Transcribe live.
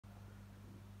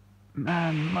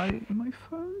Man, my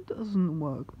phone doesn't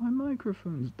work. My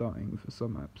microphone's dying for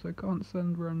some apps. I can't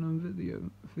send random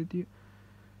video.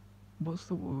 What's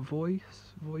the word? Voicemail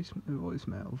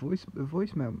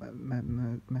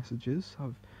messages.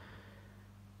 I've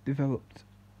developed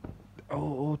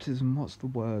autism. What's the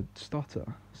word?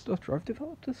 Stutter. I've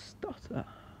developed a stutter.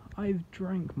 I've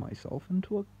drank myself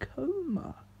into a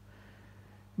coma.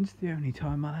 It's the only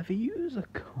time I'll ever use a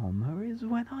comma is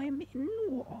when I'm in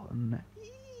one.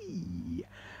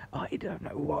 I don't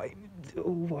know why.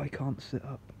 Oh, I can't sit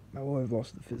up. Oh, I've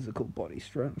lost the physical body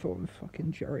strength. Oh, I'm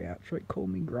fucking geriatric. Call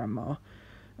me grandma.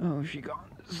 Oh, she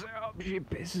can't sit up. She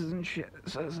pisses and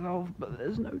shits herself. But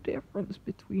there's no difference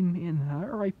between me and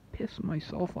her. I piss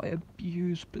myself. I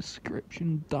abuse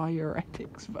prescription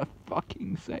diuretics for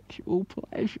fucking sexual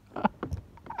pleasure.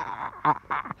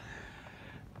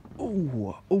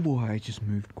 Oh, I just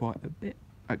moved quite a bit.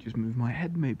 I just moved my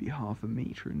head maybe half a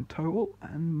metre in total,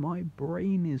 and my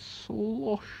brain is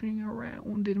sloshing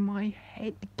around in my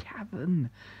head cavern.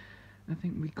 I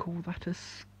think we call that a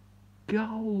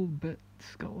skull, but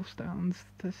skull sounds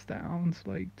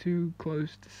like too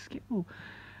close to skill.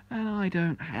 And I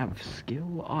don't have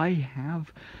skill, I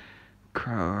have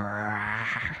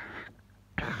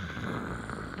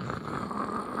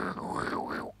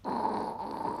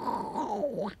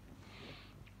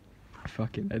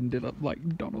fucking ended up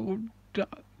like Donald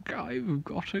Duck. I've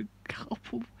got a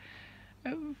couple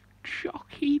of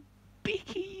chalky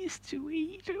bickies to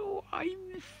eat. Oh,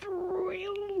 I'm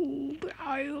thrilled.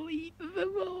 I'll eat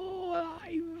them all.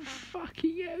 I'm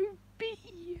fucking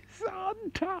obese,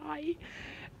 aren't I?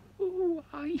 Oh,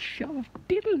 I shove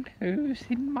dildos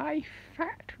in my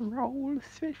fat rolls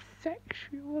for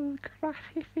sexual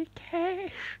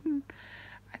gratification.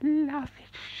 I love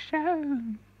it so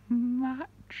much.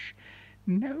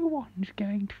 No one's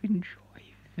going to enjoy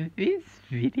this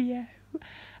video.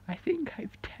 I think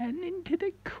I've turned into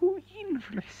the Queen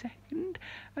for a second.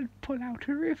 I'll pull out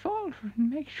a revolver and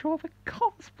make sure the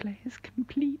cosplay is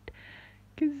complete.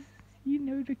 Because, you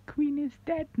know, the Queen is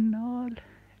dead and all.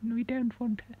 And we don't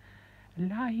want a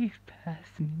live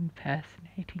person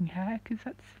impersonating her, because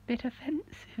that's a bit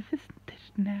offensive, isn't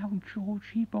it now,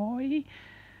 Georgie boy?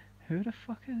 Who the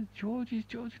fuck is George? Is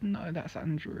George? No, that's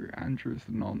Andrew. Andrew's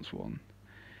the nonce one.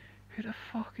 Who the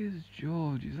fuck is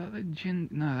George? Is that the gin?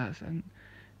 No,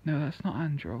 that's not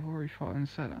Andrew. I've already fucking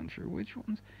said Andrew. Which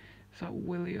one's? Is that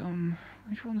William?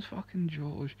 Which one's fucking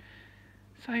George?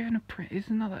 Is that even a print?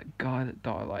 Isn't that guy that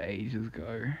died like ages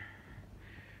ago?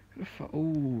 Who the fuck?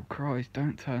 Oh Christ!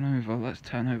 Don't turn over. Let's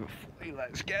turn over fully.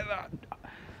 Let's get that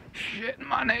shit,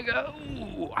 my nigga.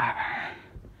 Ooh.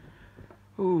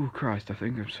 Oh Christ! I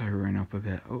think I'm sobering up a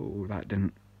bit. Oh, that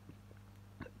didn't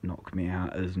knock me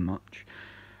out as much.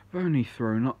 I've only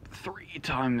thrown up 3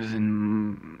 times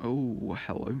in. Oh,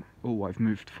 hello. Oh, I've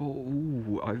moved forward.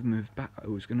 Oh, I've moved back. I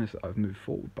was gonna say I've moved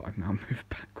forward, but I've now moved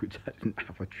backwards. I didn't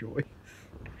have a choice.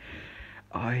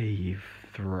 I've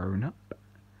thrown up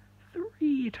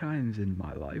 3 times in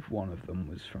my life. One of them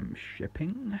was from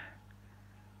shipping.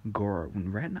 Goro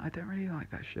and Ren. I don't really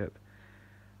like that ship.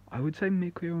 I would say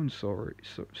Mikio and sorry.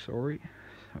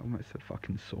 I almost said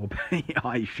fucking sorbet.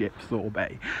 I ship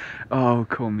sorbet. Oh,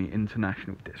 call me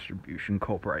International Distribution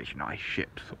Corporation. I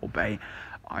ship sorbet.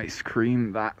 Ice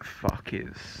cream, that fuck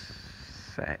is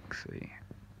sexy.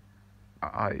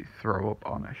 I throw up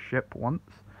on a ship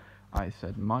once. I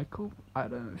said, Michael, I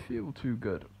don't feel too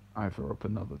good. I threw up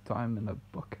another time in a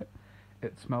bucket.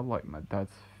 It smelled like my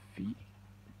dad's feet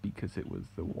because it was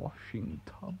the washing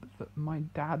tub that my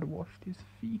dad washed his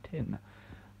feet in.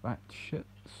 That shit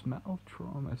smell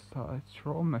traumatized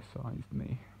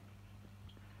me.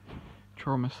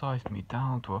 Traumatized me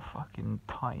down to a fucking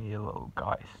tiny little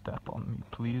guy. Step on me,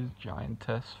 please,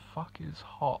 giantess. Fuck is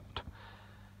hot.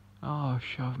 Oh,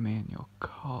 shove me in your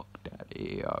cock,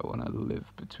 daddy. I wanna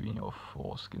live between your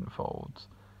foreskin folds.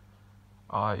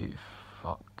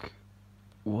 Fuck.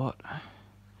 What?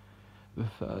 The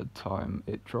 3rd time,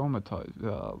 it traumatized.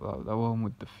 That one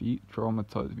with the feet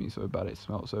traumatized me so bad. It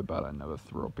smelled so bad. I never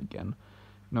threw up again.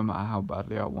 No matter how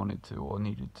badly I wanted to or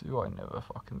needed to, I never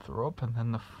fucking threw up. And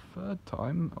then the 3rd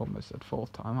time, almost said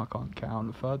 4th time, I can't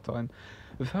count. The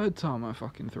third time I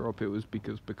fucking threw up, it was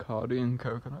because Bacardi and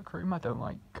coconut cream. I don't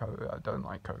like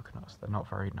coconuts. They're not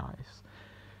very nice.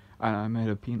 And I made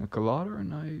a pina colada,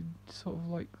 and I sort of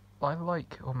like. I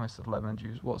like almost a lemon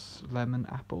juice. What's lemon,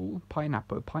 apple,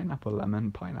 pineapple,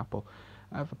 lemon, pineapple.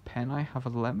 I have a pen, I have a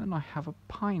lemon, I have a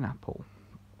pineapple.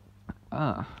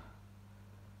 Pen,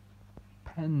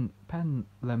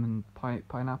 lemon,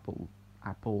 pineapple,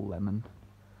 apple, lemon.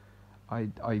 I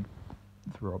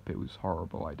threw up. It was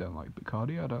horrible. I don't like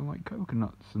Bacardi, I don't like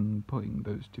coconuts, and putting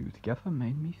those two together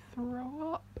made me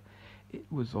throw up. It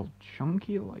was all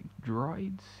chunky, like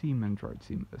dried semen. Dried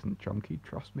semen isn't chunky,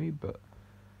 trust me, but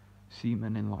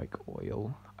semen in like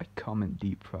oil. I come in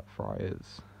deep fat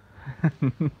fryers.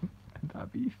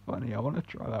 That'd be funny. I want to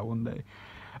try that one day.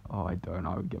 Oh, I don't.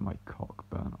 I would get my cock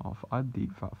burnt off. I'd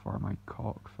deep fat fry my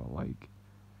cock for like,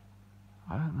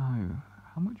 I don't know.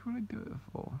 How much would I do it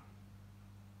for?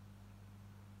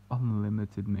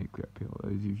 Unlimited Micleo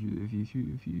pillows.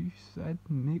 If you said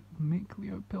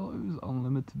Micleo pillows,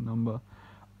 unlimited number,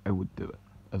 I would do it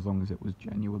as long as it was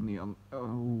genuinely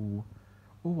Oh,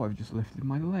 I've just lifted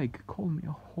my leg. Call me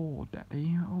a whore,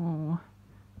 Daddy. Oh,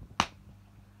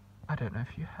 I don't know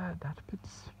if you heard that, but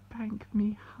spank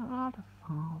me harder,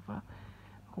 Father.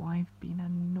 Oh, I've been a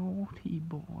naughty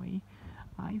boy.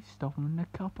 I've stolen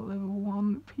a couple of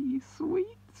one-piece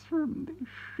sweets from the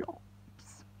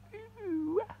shops.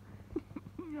 Ooh.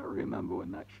 I remember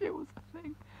when that shit was a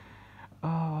thing. Oh,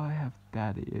 I have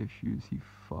daddy issues. He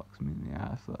fucks me in the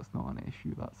ass. That's not an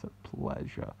issue. That's a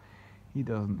pleasure.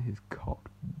 His cock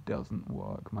doesn't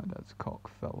work. My dad's cock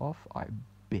fell off. I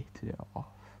bit it off.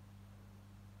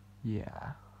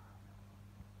 Yeah.